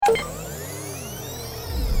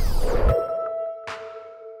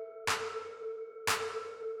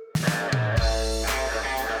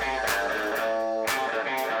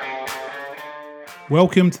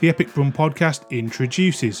Welcome to the Epic Run podcast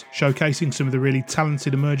Introduces, showcasing some of the really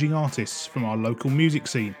talented emerging artists from our local music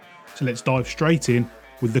scene. So let's dive straight in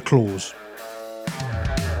with The Claws.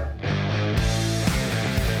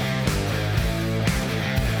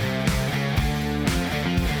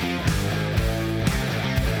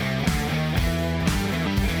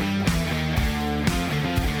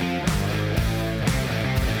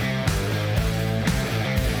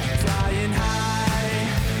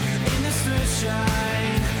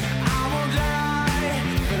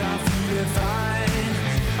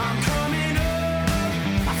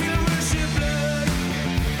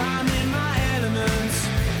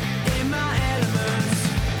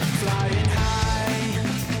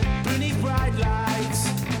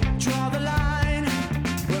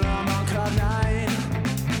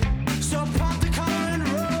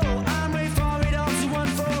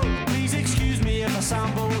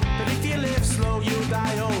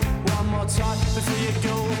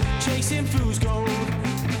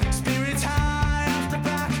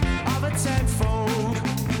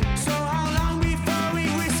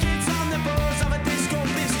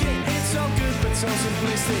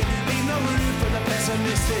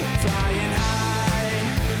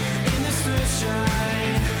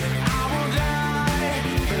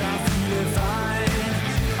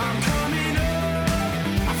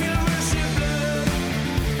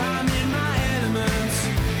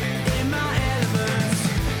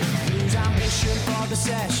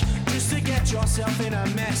 Yourself in a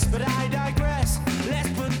mess, but I digress. Let's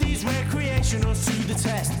put these recreationals to the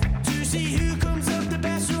test to see who comes up the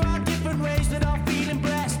best through our different ways that are feeling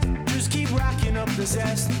blessed. Just keep racking up the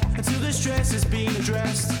zest until the stress is being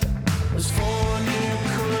addressed. There's 4 new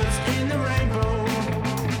colours in the rainbow.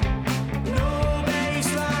 No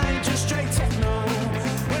baseline, just straight techno.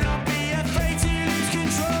 We'll not be afraid to lose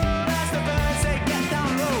control as the birds they get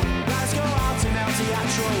down low. Let's go out and out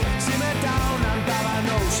teatro. Simmer down and bow our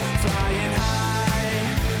nose. Flying high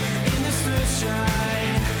in the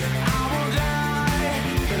sunshine. I won't lie,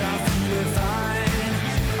 but I feel it fine.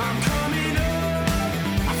 I'm coming up,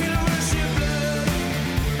 I feel a rush of blood.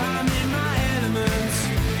 I'm in my element,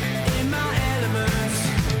 in my element.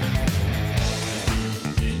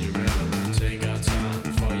 In your element, ain't got time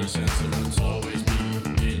for your sentiments. Always be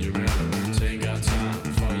in your element, ain't got time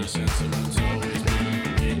for your sentiments. Always be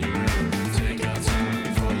in your element, ain't got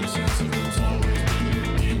time for your sentiments. Always be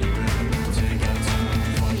in your element, ain't got time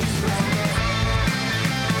for your sentiments.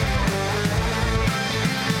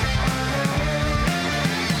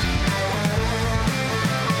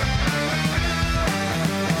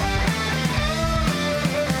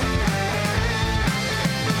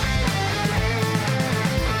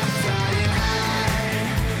 Flying high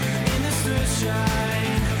in the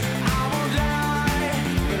sunshine. I won't lie,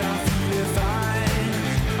 but I feel it fine.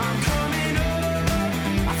 I'm coming up,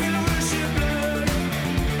 I feel a rush of blood.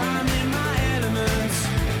 I'm in my element,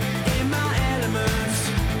 in my element.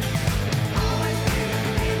 Always be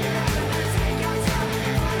in your element, ain't got time.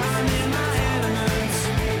 I'm in my element,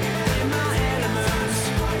 in my element.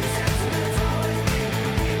 Always be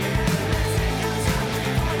in your element, ain't got time.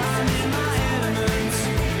 I'm in my element,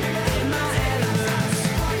 in my element.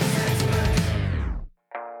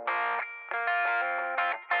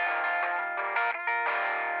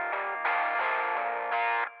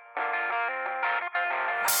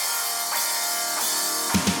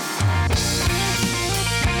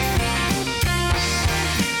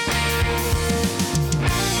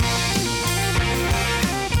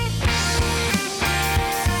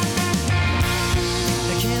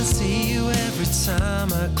 I can't see you every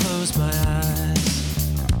time I close my eyes,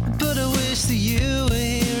 but I wish that you were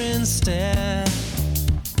here instead.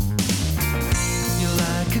 You're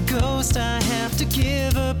like a ghost I have to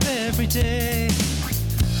give up every day,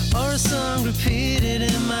 or a song repeated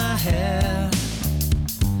in my head.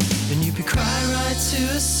 And you'd be quite right to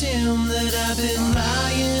assume that I've been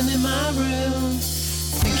lying in my room,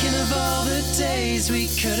 thinking of all the days we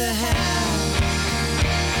could have had.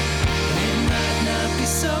 It might not be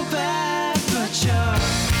so bad, but you're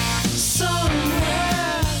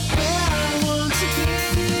somewhere where I want to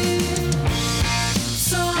be.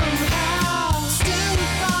 Somehow, still a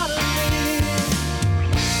part of me.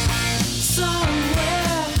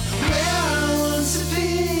 Somewhere where I want to be.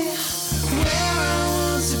 Where I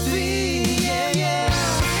want to be, yeah, yeah.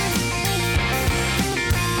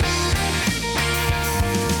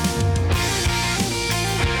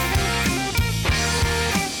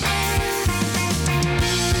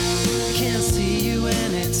 Can't see you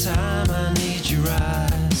anytime I need your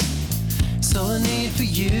eyes. It's all I need for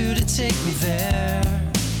you to take me there.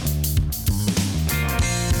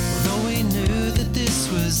 Although we knew that this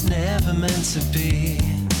was never meant to be.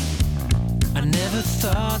 I never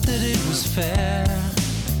thought that it was fair.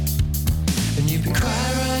 And you've been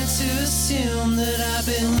quite right to assume that I've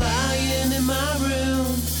been lying in my room,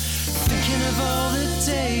 thinking of all the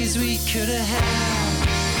days we could have had.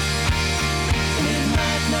 And it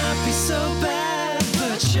might not be so bad,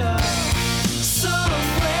 but you're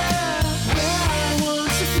somewhere where I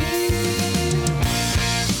want to be.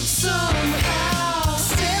 Somehow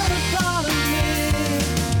still a part of me.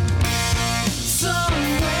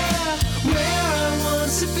 Somewhere where I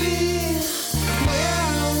want to be. Where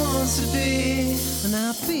I want to be. And I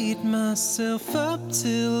beat myself up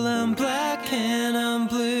till I'm black and I'm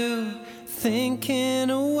blue, thinking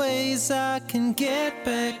of ways I can get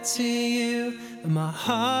back to you. And my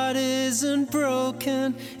heart isn't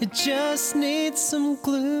broken, it just needs some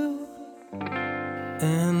glue.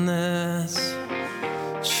 And that's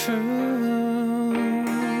true.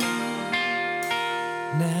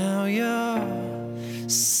 Now you're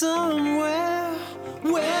somewhere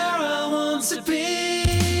where I want to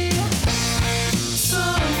be.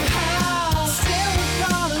 Somehow still a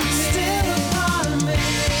part of me. Still a part of me.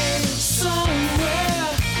 Somewhere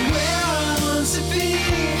where I want to be.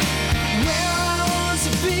 Where I want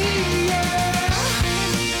to be, yeah.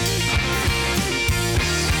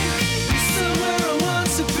 Somewhere I want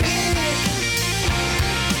to be.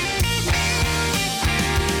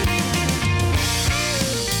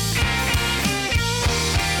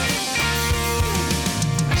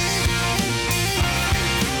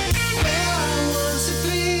 Where I want to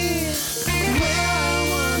be. Where I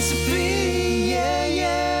want to be, yeah,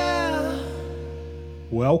 yeah.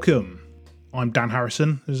 Welcome. I'm Dan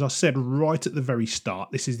Harrison. As I said right at the very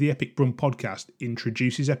start, this is the Epic Brum podcast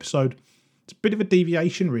introduces episode. It's a bit of a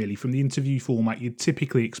deviation really from the interview format you'd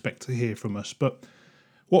typically expect to hear from us, but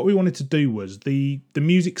what we wanted to do was the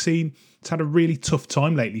music scene has had a really tough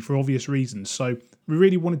time lately for obvious reasons, so we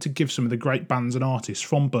really wanted to give some of the great bands and artists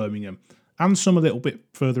from Birmingham and some a little bit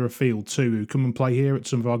further afield too who come and play here at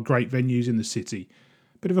some of our great venues in the city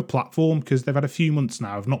a bit of a platform, because they've had a few months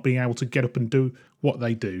now of not being able to get up and do what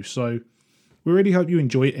they do. So we really hope you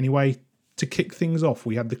enjoy it anyway. To kick things off,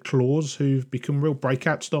 we had the Claws, who've become real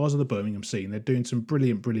breakout stars of the Birmingham scene. They're doing some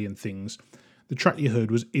brilliant things. The track you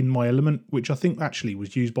heard was In My Element, which I think actually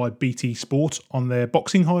was used by BT Sport on their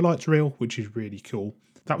boxing highlights reel, which is really cool.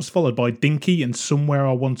 That was followed by Dinky and Somewhere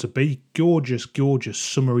I Want to Be. Gorgeous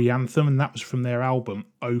summery anthem, and that was from their album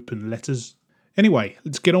Open Letters. Anyway,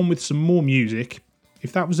 let's get on with some more music.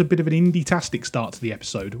 If that was a bit of an indie-tastic start to the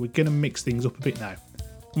episode, we're going to mix things up a bit now.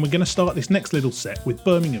 And we're going to start this next little set with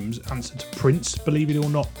Birmingham's answer to Prince, believe it or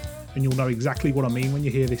not, and you'll know exactly what I mean when you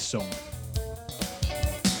hear this song.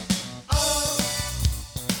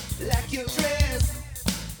 Like your dress,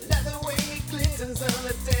 like the way it glistens on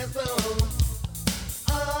the dance floor.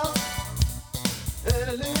 Oh,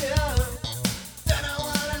 hallelujah. Don't know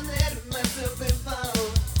what I let myself in for.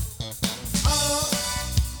 Oh,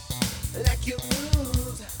 like your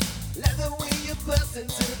moves, like the way you bust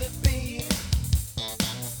into the beat.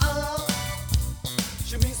 Oh,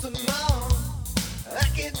 show me some more. I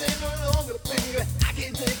can't take no longer, baby. I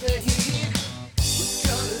can't take the heat. We're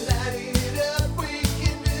gonna light it up. We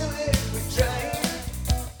can do it. We try it.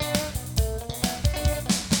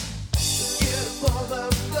 Get up on the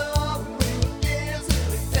floor. We will dance till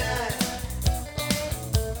we die.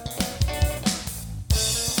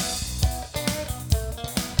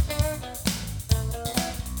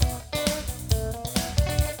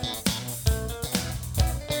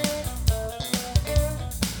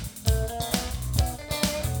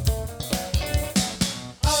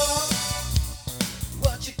 Oh,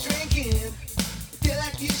 what you drinking? Feel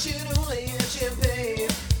like you should only have champagne.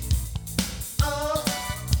 Oh,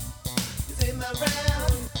 is it my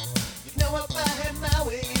round? You know if I had my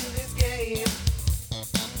way in this game.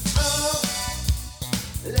 Oh,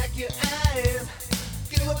 like your eyes.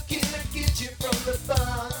 Get what can I get you from the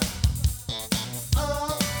bar?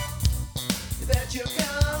 Oh, is that your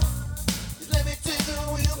car? Just let me take the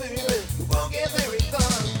wheel, baby. We won't get very far.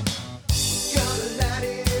 Gonna light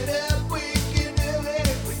it up. We can do it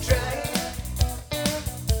if we try it.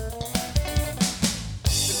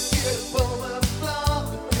 Get up on the floor.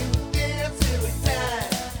 We will dance till we die.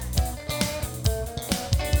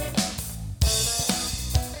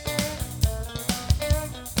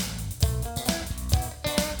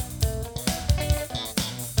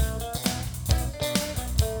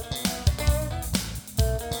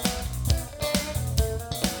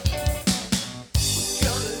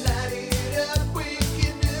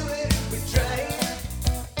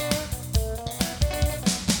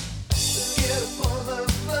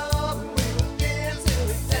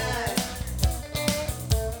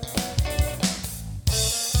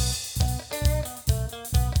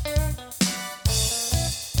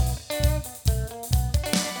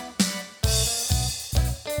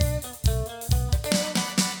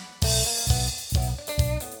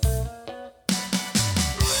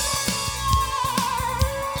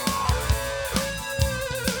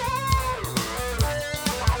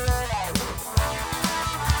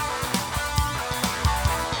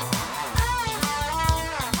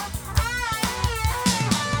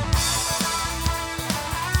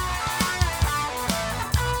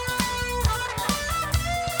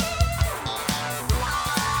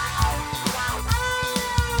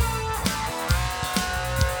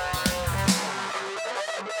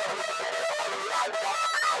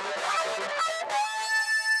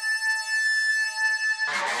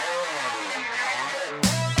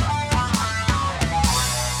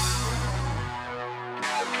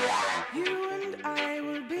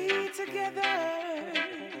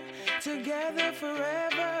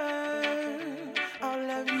 forever. I'll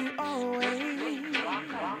love you always.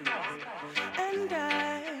 And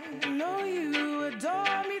I know you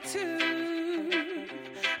adore me too.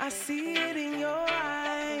 I see it in your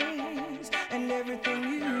eyes and everything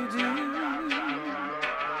you do.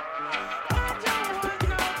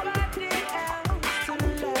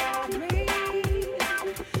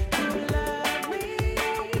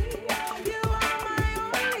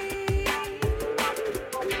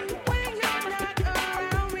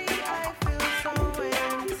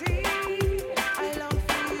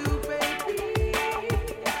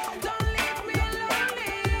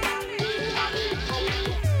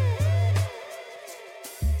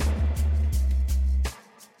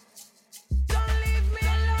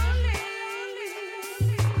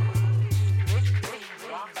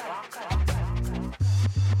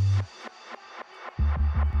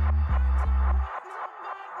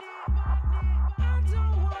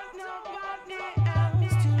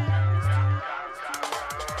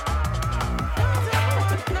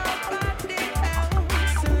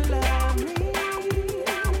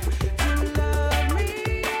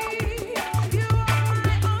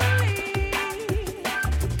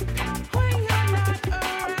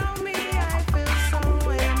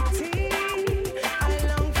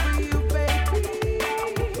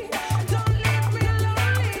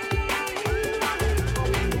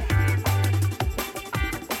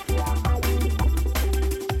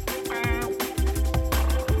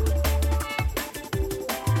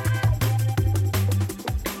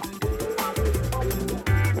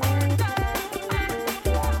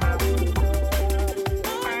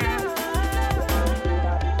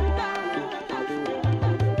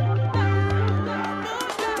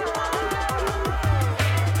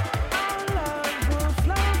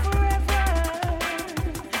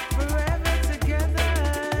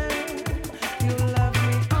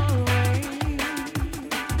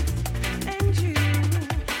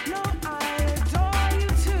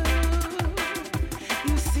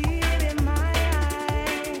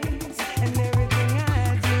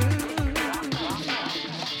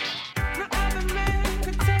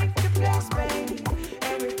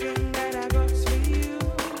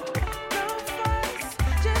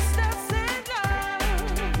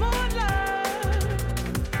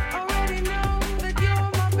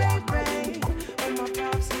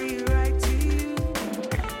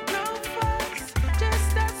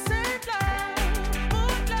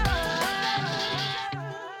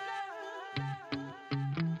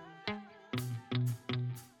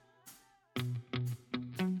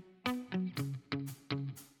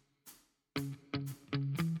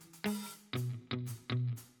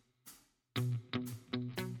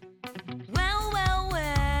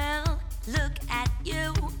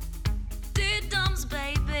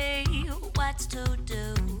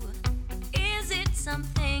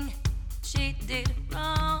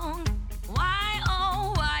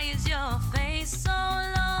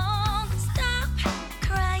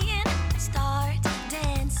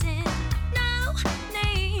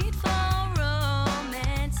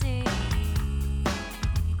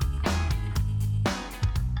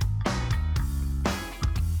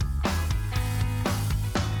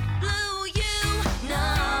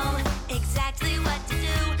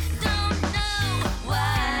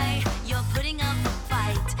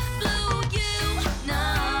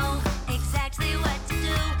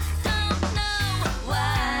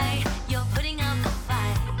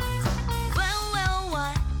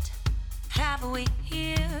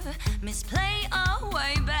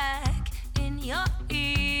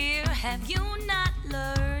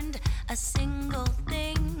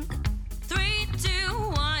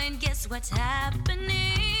 What's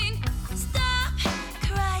happening? Stop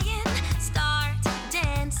crying, start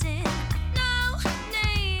dancing. No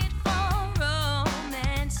need for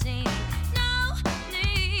romancing. No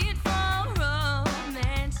need for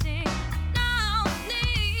romancing. No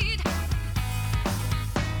need.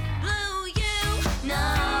 Blue, you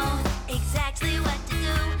know exactly what to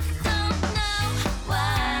do. Don't know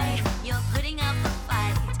why you're putting up a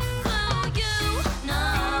fight. Blue, you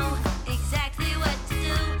know exactly what to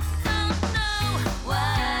do. Don't know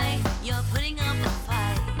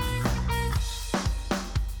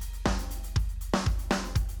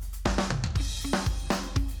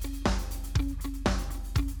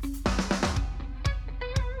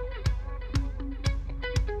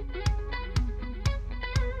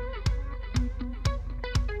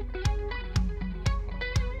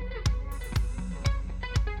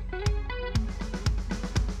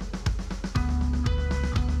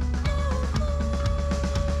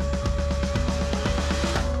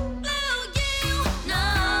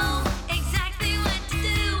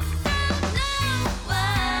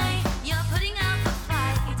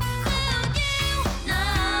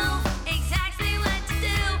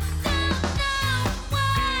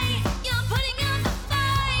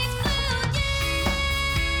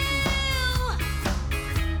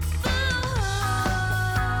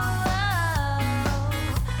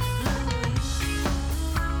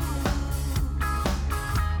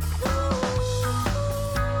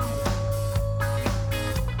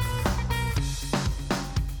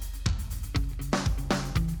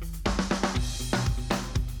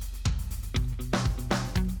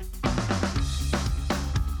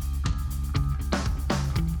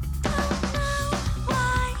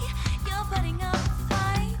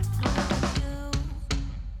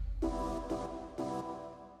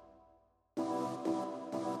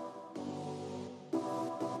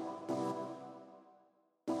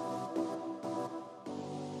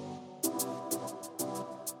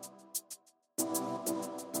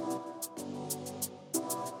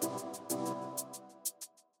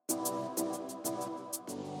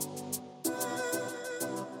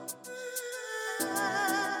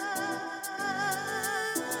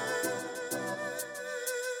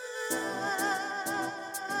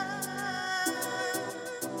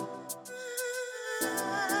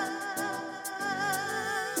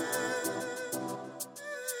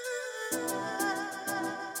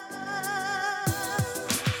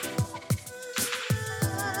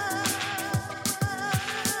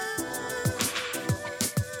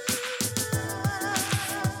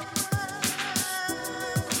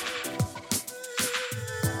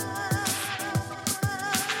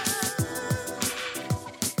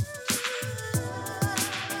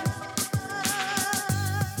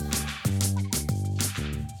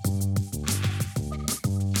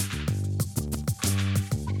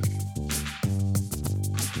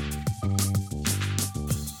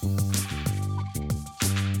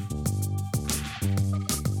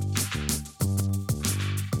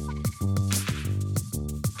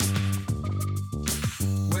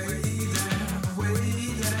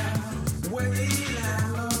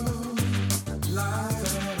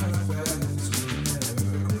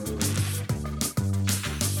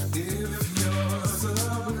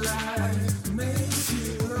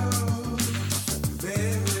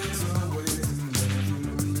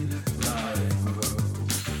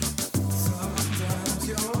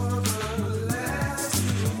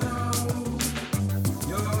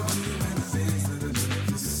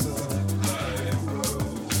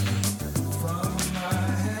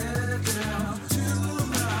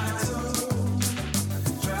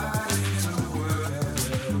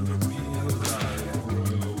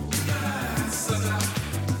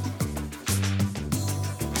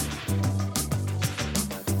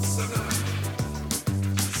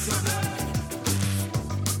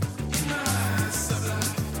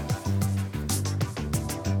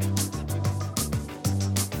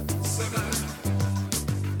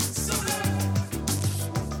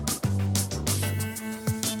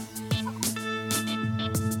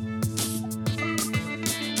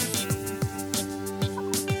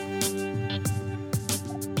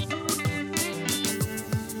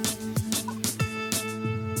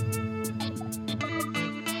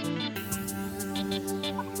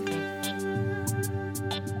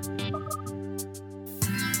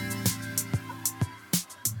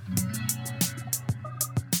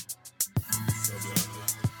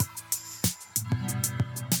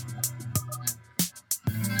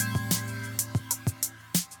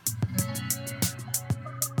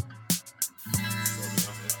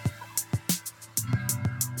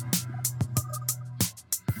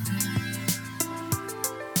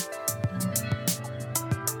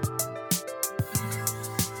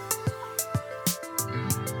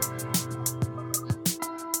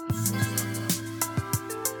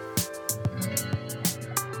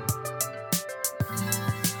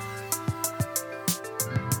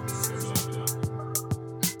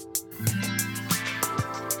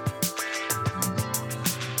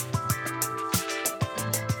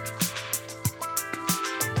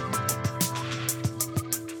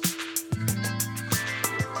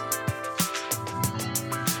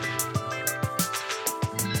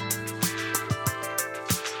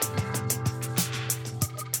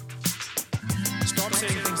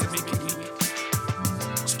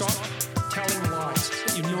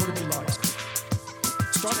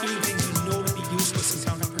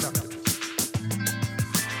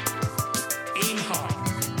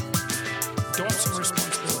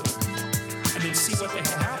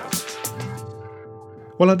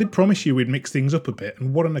Well, I did promise you we'd mix things up a bit,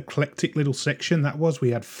 and what an eclectic little section that was.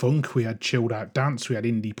 We had funk, we had chilled out dance, we had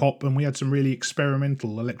indie pop, and we had some really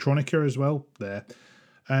experimental electronica as well there.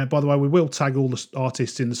 By the way, we will tag all the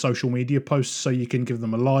artists in the social media posts so you can give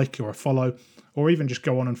them a like or a follow, or even just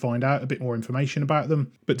go on and find out a bit more information about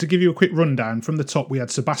them. But to give you a quick rundown, from the top we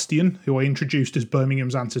had Sebastian, who I introduced as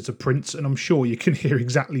Birmingham's answer to Prince, and I'm sure you can hear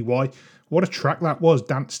exactly why. What a track that was,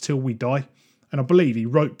 Dance Till We Die. And I believe he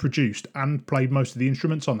wrote, produced and played most of the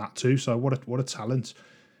instruments on that too, so what a talent.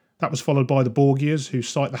 That was followed by the Borgias, who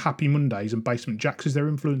cite the Happy Mondays and Basement Jaxx as their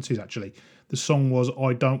influences actually. The song was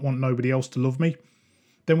I Don't Want Nobody Else to Love Me.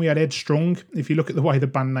 Then we had Ed Strong. If you look at the way the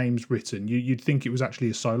band name's written, you'd think it was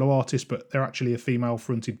actually a solo artist, but they're actually a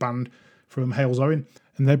female-fronted band from Halesowen,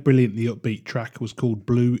 and their brilliantly upbeat track was called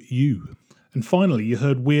Blue You. And finally, you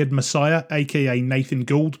heard Weird Messiah, aka Nathan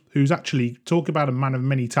Gould, who's actually, talk about a man of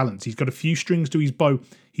many talents. He's got a few strings to his bow.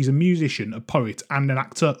 He's a musician, a poet, and an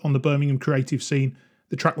actor on the Birmingham creative scene.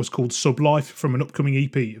 The track was called Sublife from an upcoming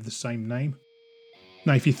EP of the same name.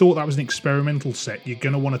 Now, if you thought that was an experimental set, you're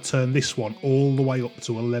going to want to turn this one all the way up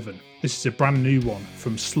to 11. This is a brand new one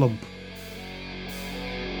from Slump.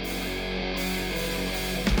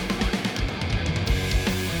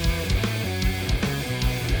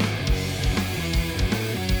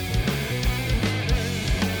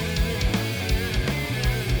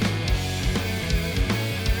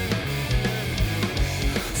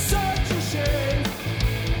 Such a shame,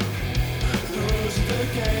 lose the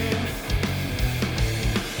game.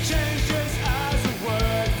 Change just as a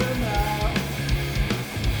word for now.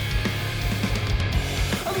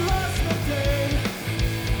 I'm lost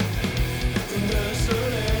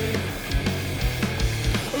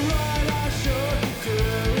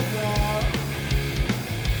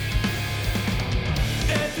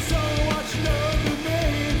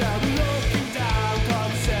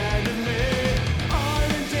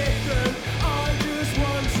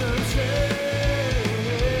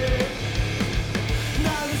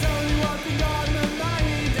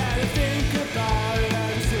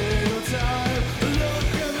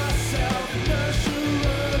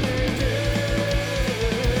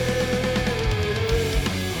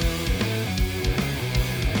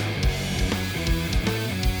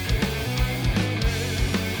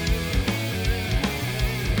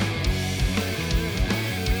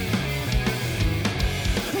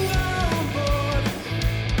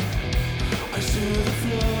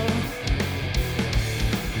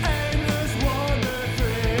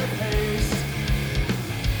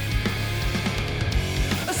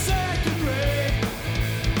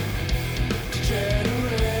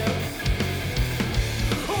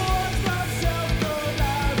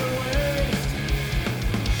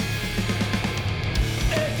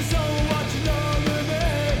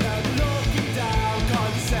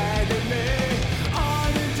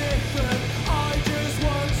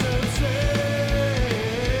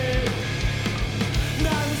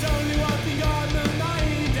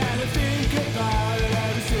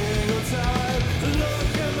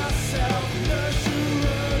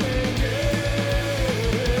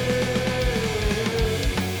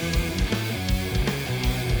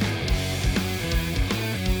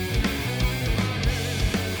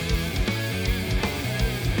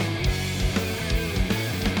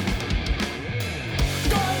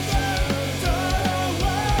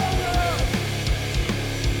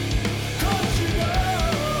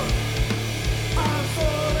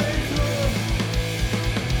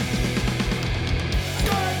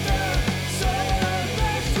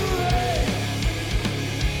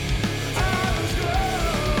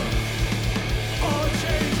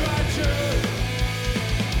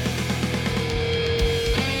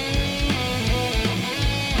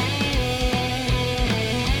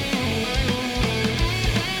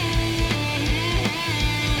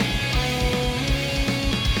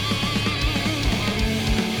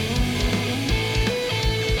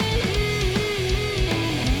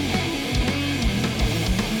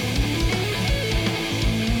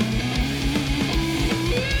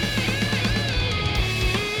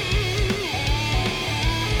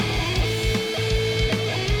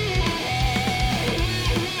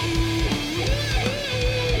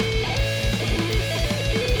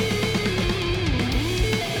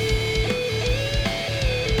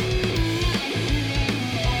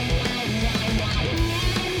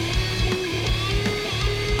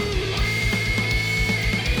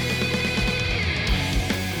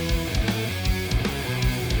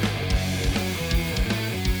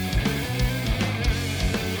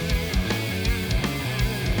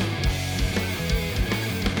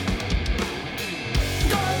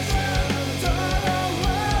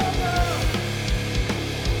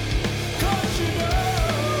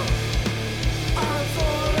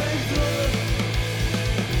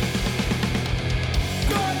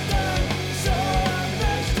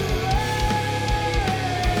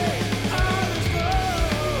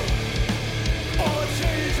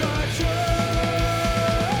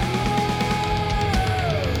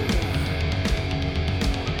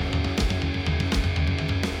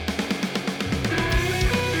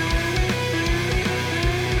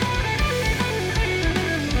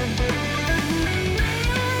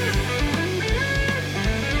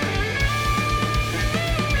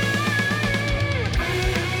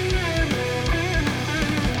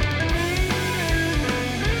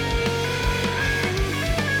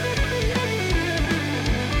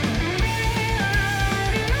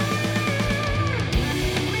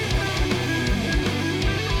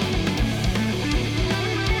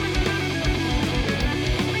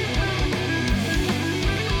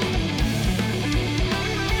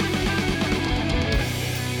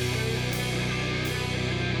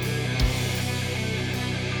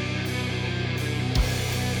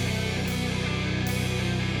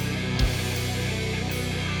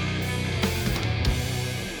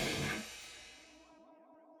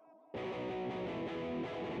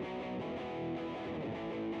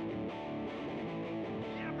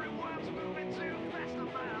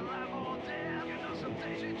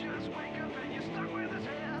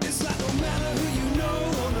It's like no matter who you know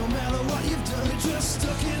or no matter what you've done, you're just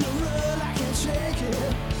stuck in a rut, I can't shake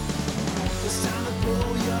it. It's time to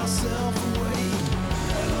blow yourself away.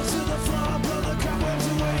 Pedal to the floor, blow the cobwebs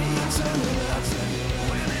away. I turn it up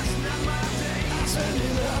when it's not my day. I turn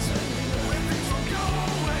it up when things won't go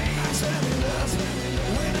away. I turn it up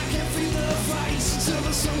when I can feel the fight. Till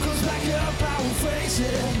the sun comes back up, I will face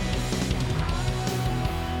it.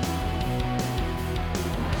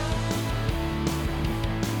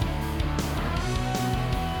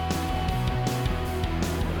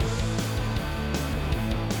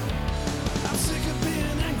 I'm sick of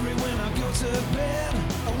being angry when I go to bed.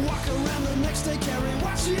 I walk around the next day carrying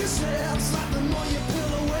what she said. It's like the more you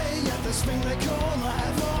peel away at this thing they call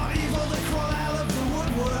life, more evil they crawl out of the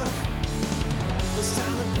woodwork. It's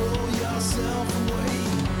time to blow yourself away.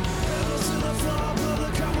 Pedal to the floor, blow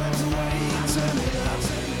the cobwebs away. I turn it up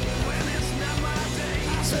when it's not my day.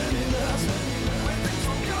 I turn it up when things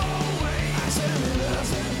won't go away. I turn it up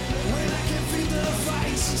when I can feel the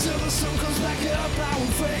fight. Till the sun comes back up, I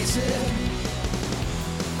will face it.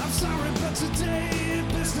 I'm sorry, but today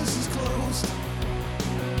business is closed.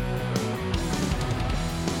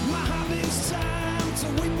 My hobby's time to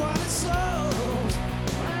weep while it's sold.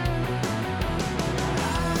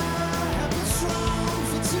 I have been strong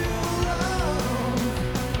for too long.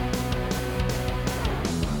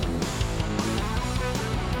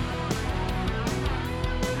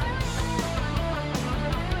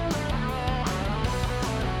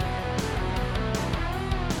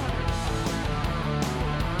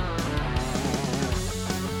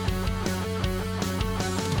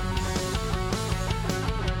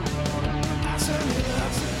 I turn it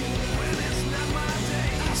up when it's not my day.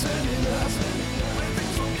 I turn it up when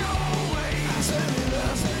things won't go away. I turn it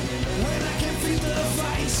up when I can feel the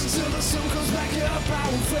fight. Till the sun comes back up, I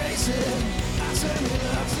will face it. I turn it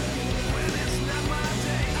up when it's not my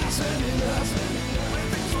day. I turn it up when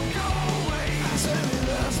things won't go away. I turn it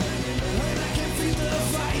up when I can feel the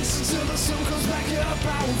fight. Till the sun comes back up,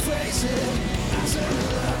 I will face it. I turn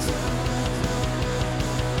it up.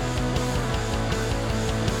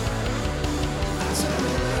 I turn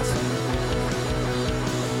it up.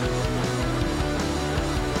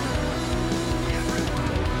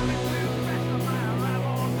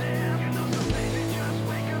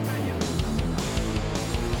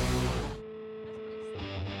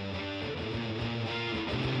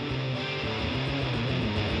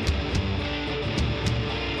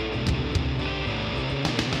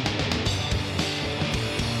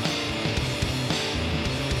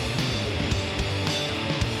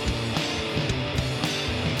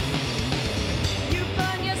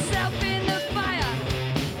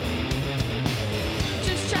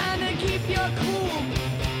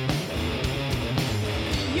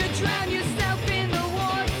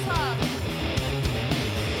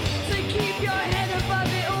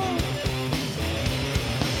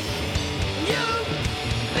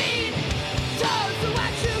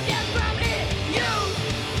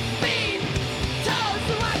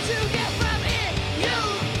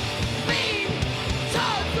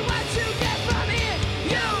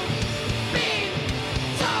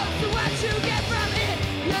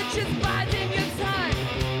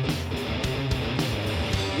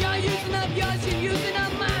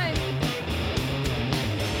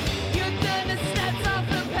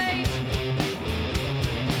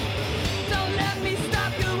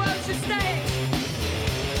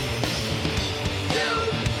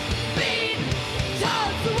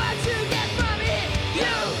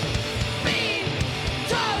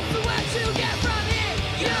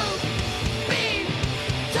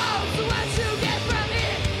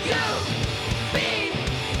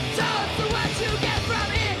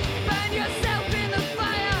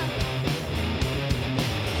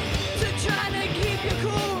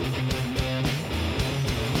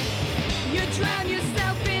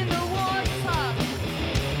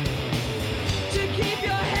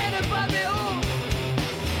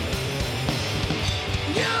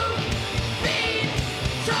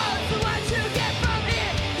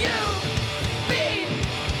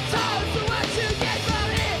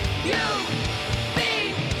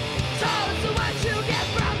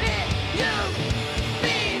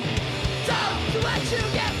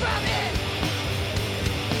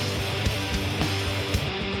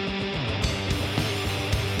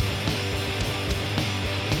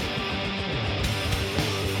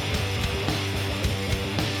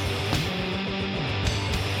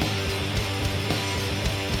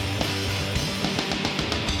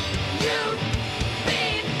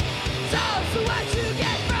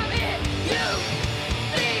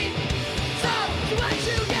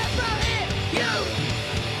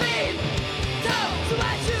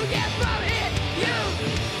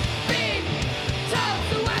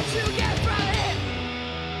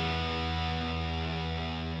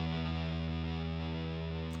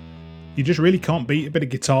 You just really can't beat a bit of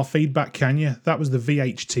guitar feedback, can you? That was the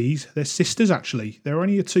VHTs. They're sisters, actually. They're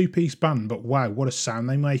only a two-piece band, but wow, what a sound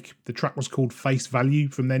they make. The track was called Face Value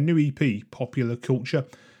from their new EP, Popular Culture.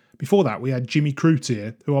 Before that, we had Jimmy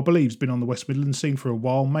Crutier, who I believe has been on the West Midlands scene for a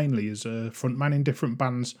while, mainly as a frontman in different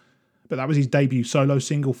bands. But that was his debut solo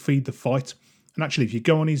single, Feed the Fight. And actually, if you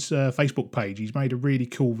go on his Facebook page, he's made a really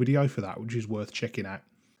cool video for that, which is worth checking out.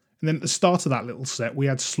 And then at the start of that little set, we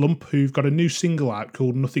had Slump, who've got a new single out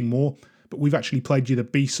called Nothing More, but we've actually played you the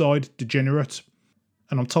B-side, Degenerate.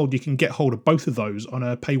 And I'm told you can get hold of both of those on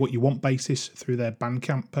a pay-what-you-want basis through their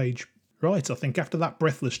Bandcamp page. Right, I think after that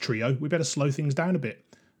Breathless trio, we better slow things down a bit.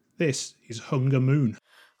 This is Hunger Moon.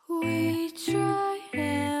 We try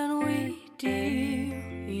and we deal.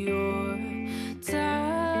 You're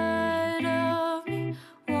tired of me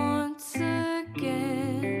once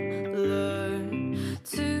again. Learn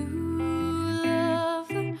to love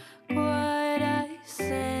the quiet. I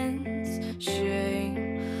sense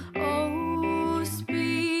shame. Oh,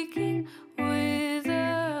 speaking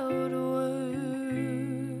without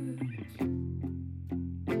words.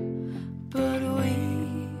 But we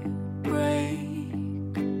break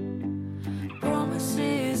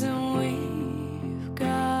promises and we've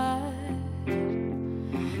got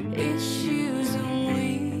issues and we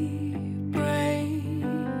break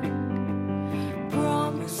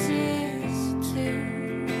promises too.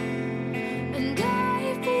 And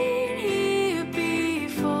I've been here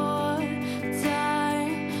before,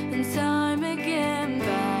 time and time again,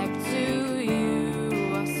 back to you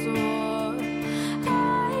I swore.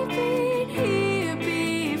 I've been here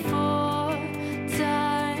before,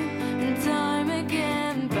 time and time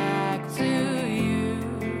again, back to you.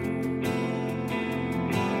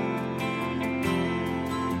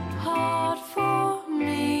 Hard for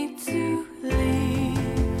me to leave.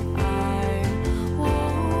 I'm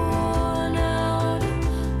worn out.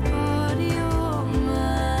 Put your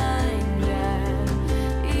mind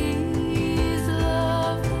at ease.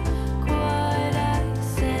 Love quiet. I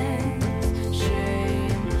sense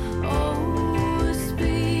shame. Oh,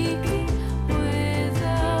 speaking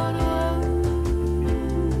without words.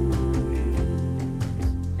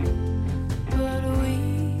 But we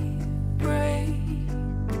break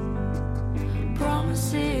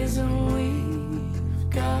promises and we've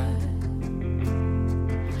got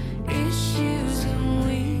issues and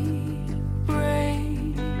we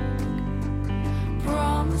break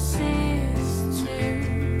promises too.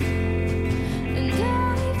 And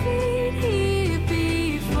I've been here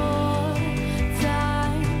before,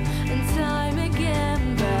 time and time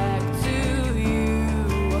again, back to you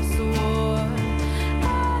I swore.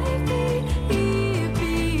 I've been here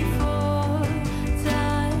before,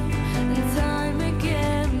 time and time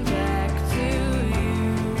again, back to you.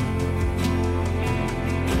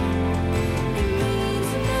 It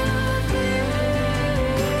means nothing.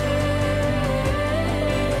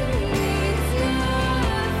 It means nothing.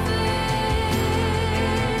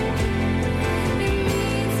 It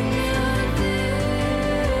means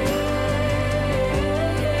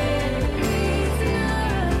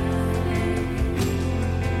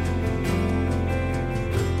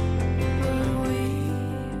But we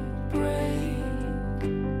break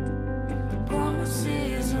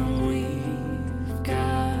promises and we've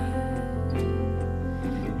got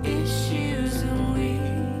issues and we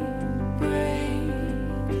break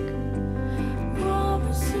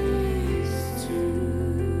promises too.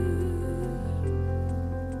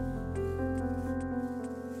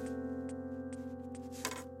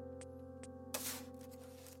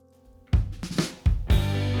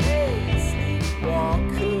 Hey,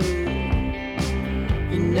 sleepwalker,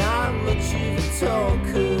 you're not much of a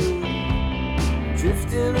talker,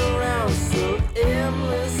 drifting around so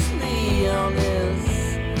aimlessly on this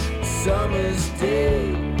summer's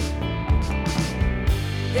day.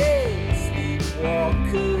 Hey,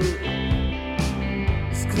 sleepwalker,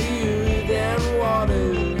 it's clearer than water.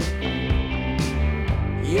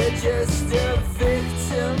 You're just a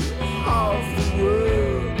victim of the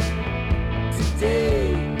world today.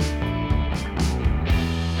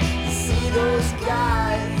 You see those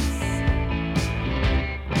guys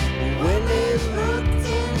when they looked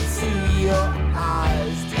into your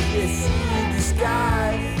eyes? Do you see the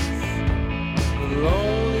disguise? The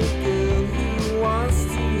lonely girl who wants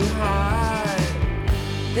to hide.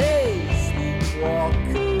 Hey,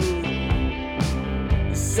 sleepwalker,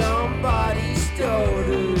 somebody's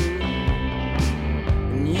daughter.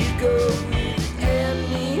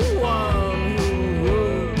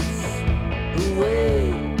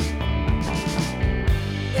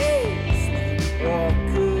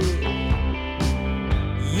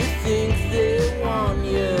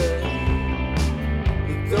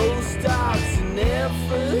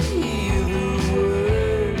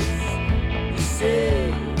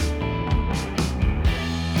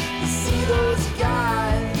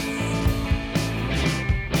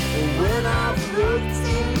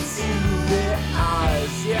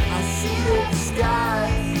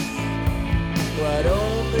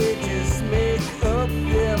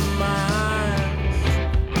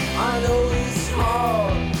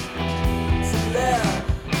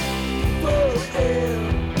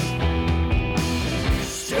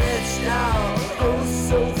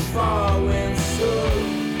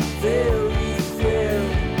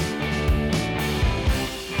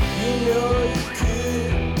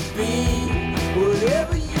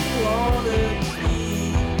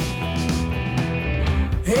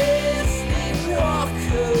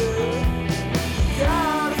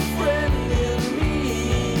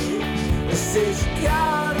 says she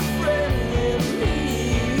got a friend in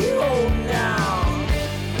me. Oh, now.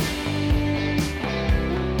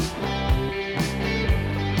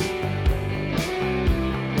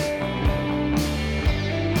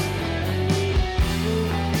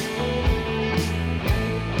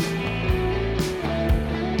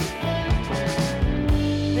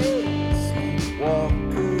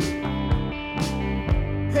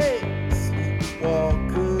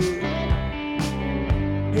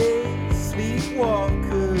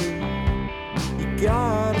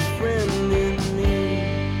 Got a friend in me.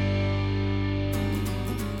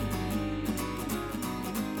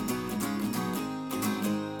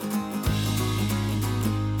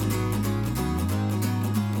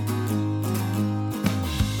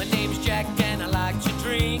 My name's Jack and I like to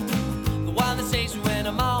drink. The one that saves me when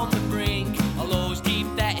I'm on the brink. I'll always keep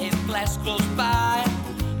that empty glass close by.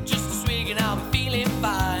 Just a swig and I'll be feeling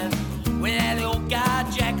fine. When that old guy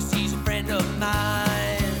Jack, he's a friend of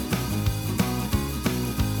mine.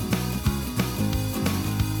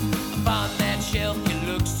 On that shelf you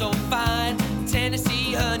look so fine.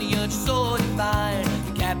 Tennessee honey, you're just so divine.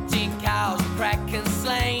 The Captain Cow's crack and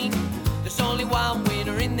slain. There's only one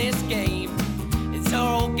winner in this game. It's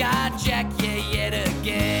our old guy Jack, yeah, yet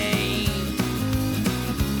again.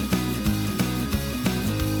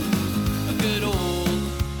 A good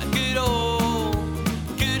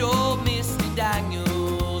old Mr.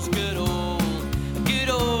 Daniels. Good old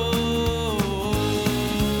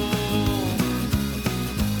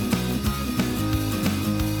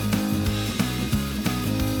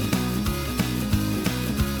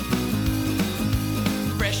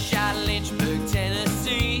fresh out of Lynchburg,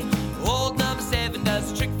 Tennessee. Old number 7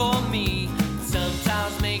 does a trick for me.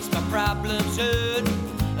 Sometimes makes my problems hurt.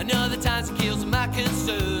 Another times it kills my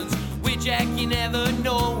concerns. With Jack, you never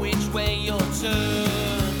know which way you'll turn.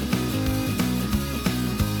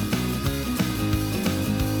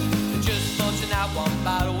 Just launching out one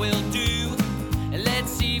bottle will do. And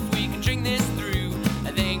let's see if we can drink this through.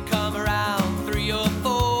 And then come around 3 or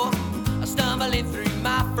 4. I'll stumble in through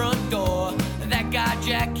my front door. That guy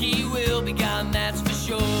Jack, he will be gone, that's for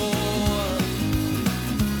sure.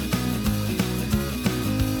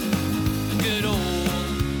 Good old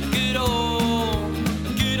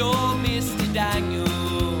Mr.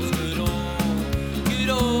 Daniels. Good old.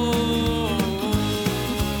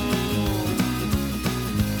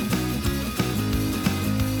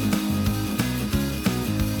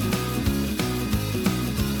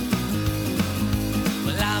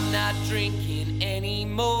 Well, I'm not drinking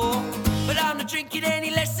anymore. But I'm not drinking any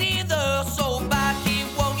less either. So back here,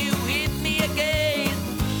 won't you hit me again?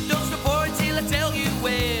 Don't stop pouring till I tell you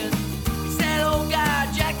when. It's that old guy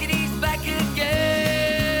Jack and he's back again.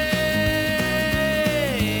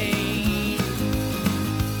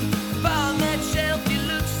 On that shelf you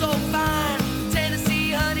look so fine.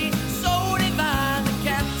 Tennessee honey, so divine. The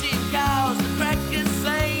Captain Cow's the crack and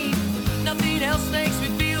slain. Nothing else makes me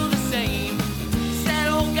feel the same. It's that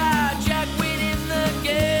old guy Jack winning the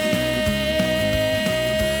game.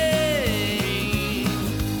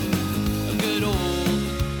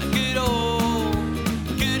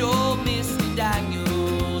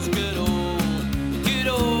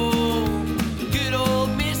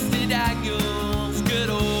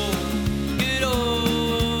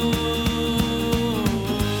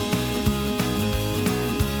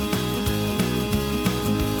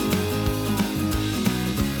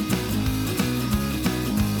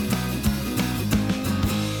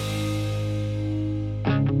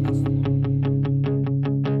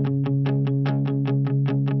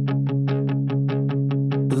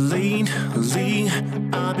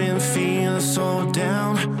 I've been feeling so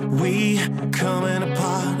down. We coming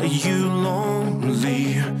apart. Are you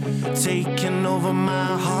lonely? Taking over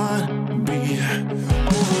my heartbeat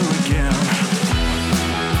over again.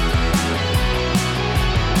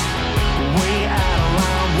 Way out of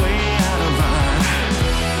line, way out of line.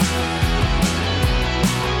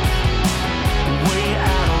 Way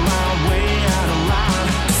out of line, way out of line.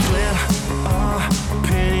 Split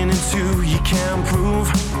opinion in two, you can't prove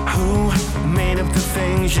who made up the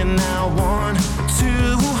things you now want to.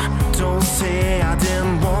 Don't say I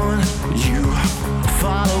didn't want you.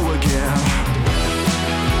 Follow again.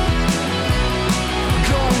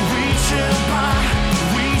 Go reach it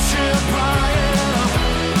by, yeah.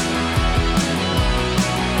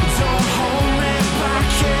 Don't hold me back,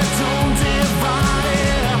 yeah, don't divide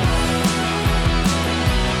it.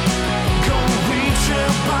 Go reach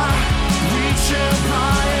it by,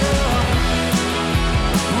 yeah.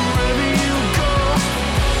 Wherever you go.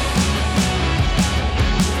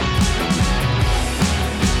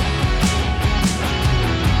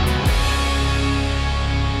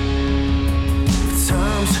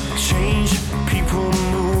 change, people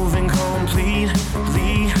moving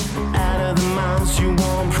completely out of the minds you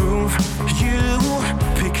won't prove. You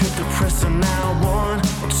pick up the press and I want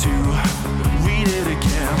to read it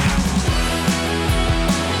again.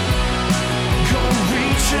 Go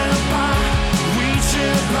reach it by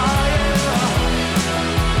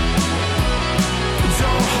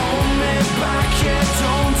don't hold me back, yeah,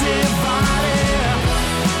 don't divide it.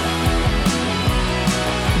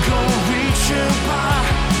 Go reach it by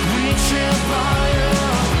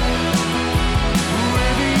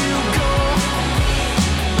wherever you go.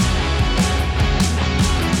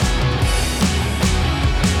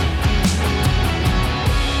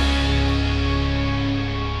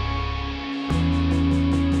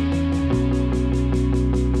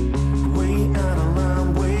 Way out of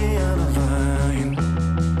line, way out of line.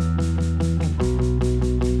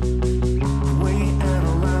 Way out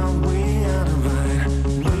of line, way out of line.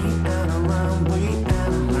 Way out of line, way out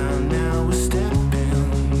of line. Now we're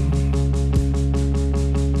stepping.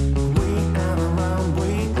 Way out of line,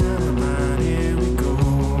 way out of line. Here we go.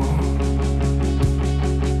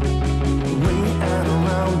 Way out of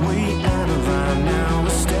line, way out of line. Now we're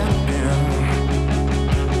stepping.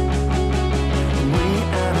 Way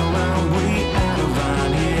out of line, way out of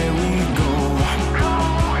line. Here we go.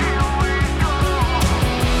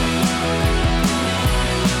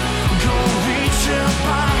 Go reach it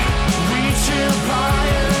by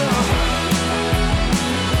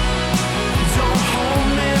don't hold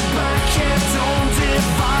me back, yeah, don't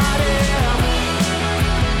divide it.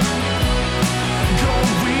 Go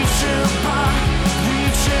reach it by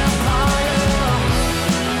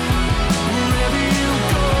wherever you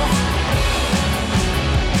go.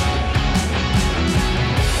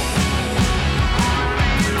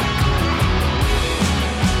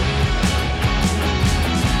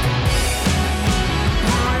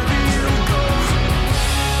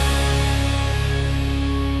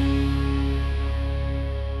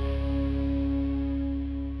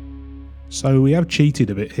 So we have cheated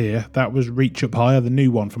a bit here. That was Reach Up Higher, the new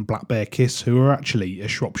one from Black Bear Kiss, who are actually a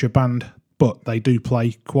Shropshire band, but they do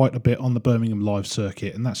play quite a bit on the Birmingham live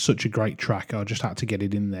circuit, and that's such a great track, I just had to get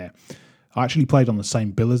it in there. I actually played on the same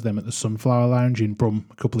bill as them at the Sunflower Lounge in Brum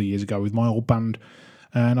a couple of years ago with my old band,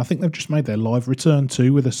 and I think they've just made their live return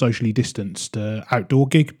too with a socially distanced outdoor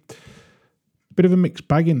gig. Bit of a mixed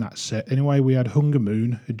bag in that set. Anyway, we had Hunger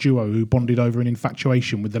Moon, a duo who bonded over an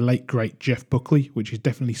infatuation with the late great Jeff Buckley, which is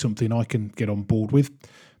definitely something I can get on board with.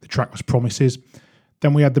 The track was Promises.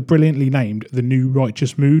 Then we had the brilliantly named The New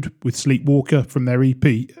Righteous Mood with Sleepwalker from their EP,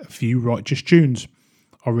 A Few Righteous Tunes.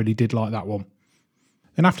 I really did like that one.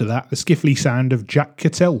 And after that, the skiffly sound of Jack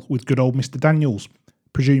Cattell with good old Mr. Daniels.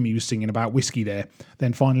 Presume he was singing about whiskey there.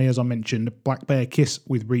 Then finally, as I mentioned, Black Bear Kiss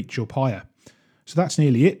with Reach Up Higher. So that's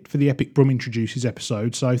nearly it for the Epic Brum Introduces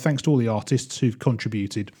episode, so thanks to all the artists who've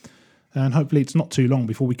contributed. And hopefully it's not too long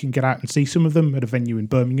before we can get out and see some of them at a venue in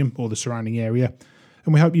Birmingham or the surrounding area.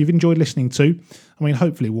 And we hope you've enjoyed listening too. I mean,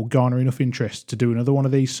 hopefully we'll garner enough interest to do another one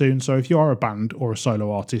of these soon, so if you are a band or a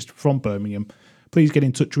solo artist from Birmingham, please get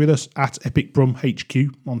in touch with us at Epic Brum HQ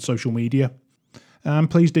on social media. And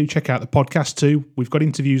please do check out the podcast too. We've got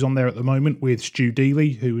interviews on there at the moment with Stu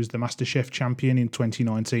Dealey, who was the MasterChef champion in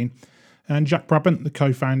 2019, and Jack Brabant, the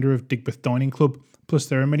co-founder of Digbeth Dining Club, plus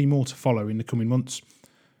there are many more to follow in the coming months.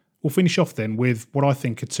 We'll finish off then with what I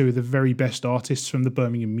think are two of the very best artists from the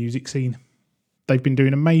Birmingham music scene. They've been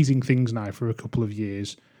doing amazing things now for a couple of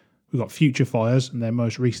years. We've got Future Fires and their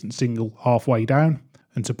most recent single, Halfway Down,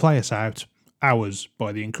 and to play us out, Hours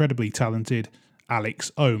by the incredibly talented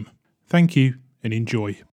Alex Ohm. Thank you and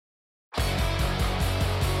enjoy. You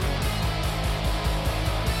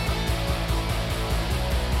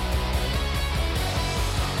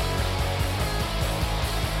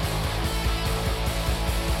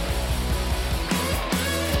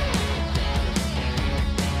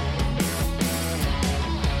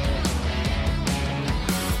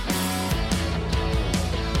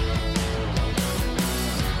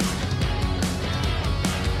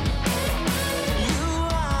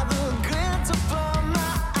are the glitter from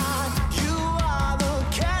my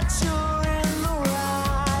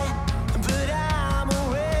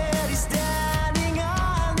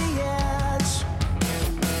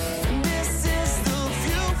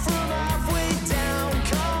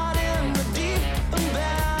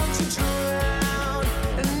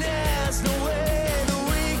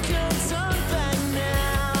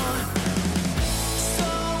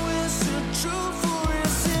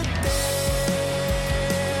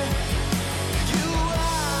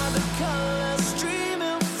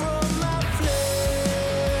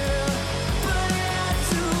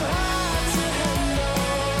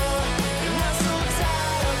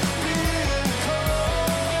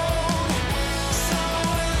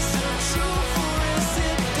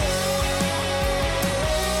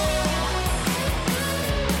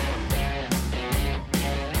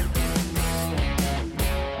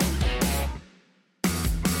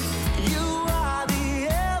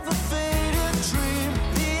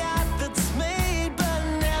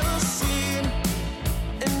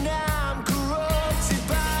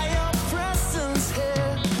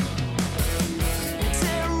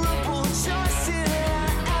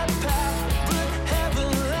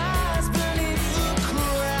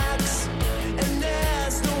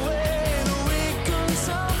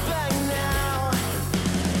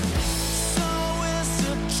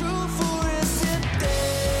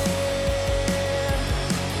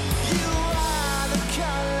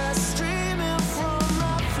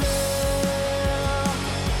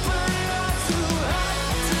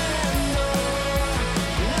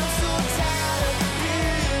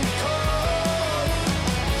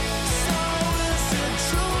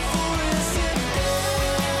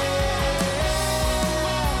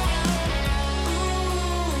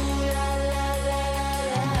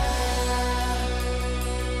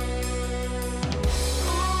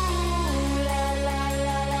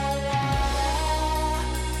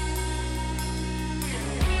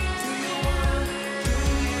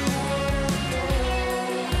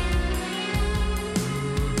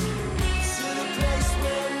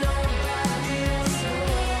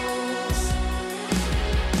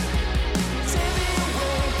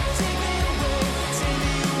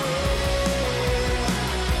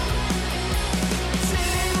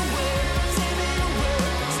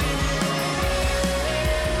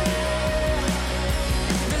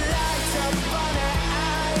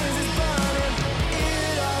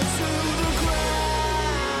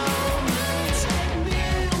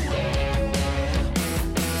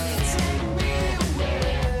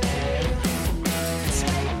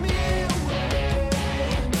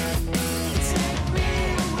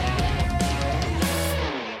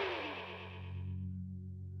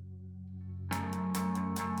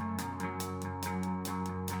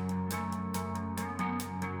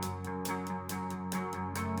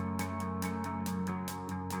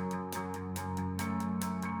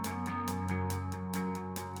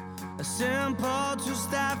A simple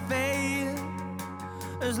two-step fate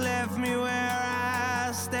has left me where I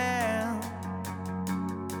stand.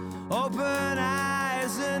 Open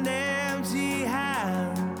eyes and empty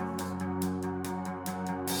hands.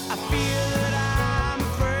 I feel that I'm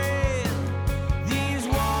afraid these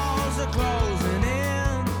walls are closing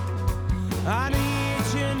in on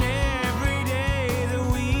each and every day that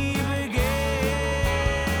we began.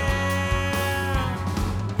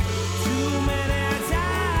 Too many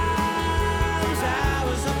times,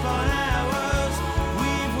 hours upon hours,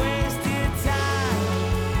 we've wasted time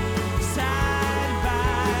side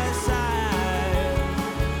by side.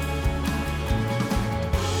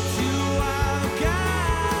 To our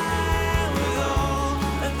God, with all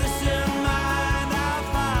of this in mind, I'll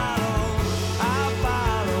follow, I'll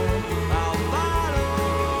follow, I'll follow.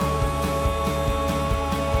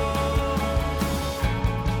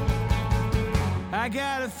 I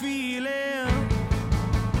got a feeling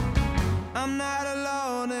I'm not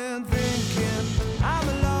alone in thinking I'm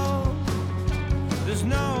alone. There's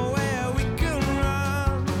nowhere we can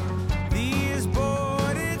run. These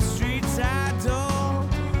boarded streets are dull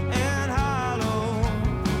and hollow.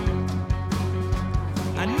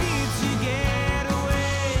 I need to get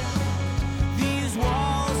away. These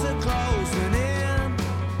walls are closing in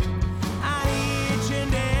on each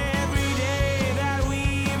and every day that we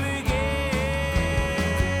began.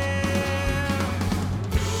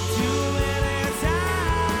 Too many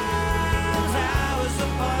times, hours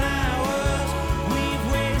upon hours, we've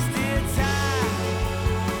wasted time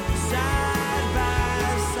side by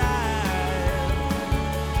side.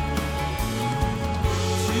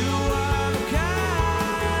 To our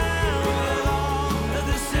kind, with all of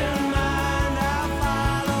this in mind, I'll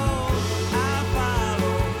follow, I'll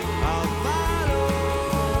follow, I'll follow.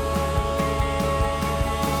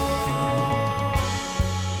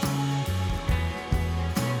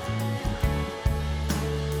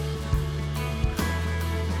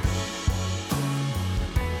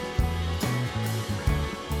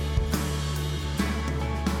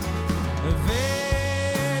 A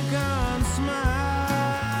vacant smile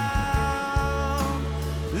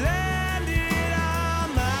landed on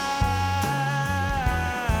my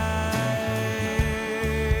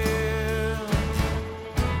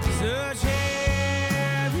such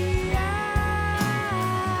heavy eyes.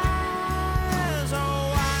 Oh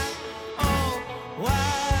why, oh why,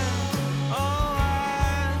 oh why,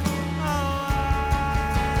 oh why?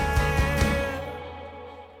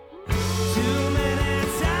 Too many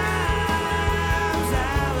times,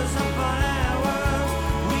 hours upon hours,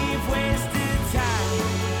 we've wasted time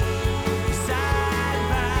side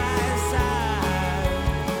by side.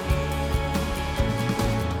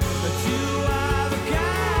 But you are the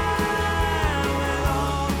kind with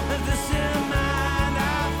all of this in mind.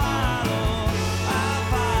 I'll follow, I'll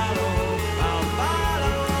follow, I'll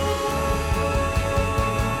follow.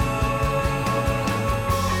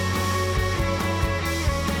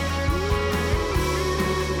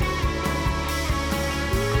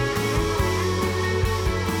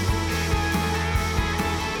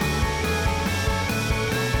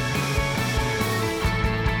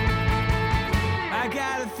 I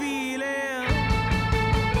got a feeling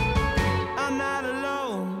I'm not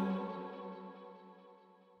alone.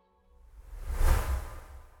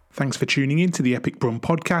 Thanks for tuning in to the Epic Brum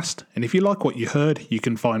podcast. And if you like what you heard, you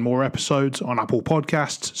can find more episodes on Apple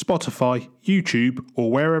Podcasts, Spotify, YouTube,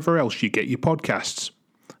 or wherever else you get your podcasts.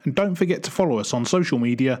 And don't forget to follow us on social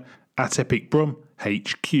media at Epic Brum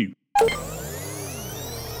HQ.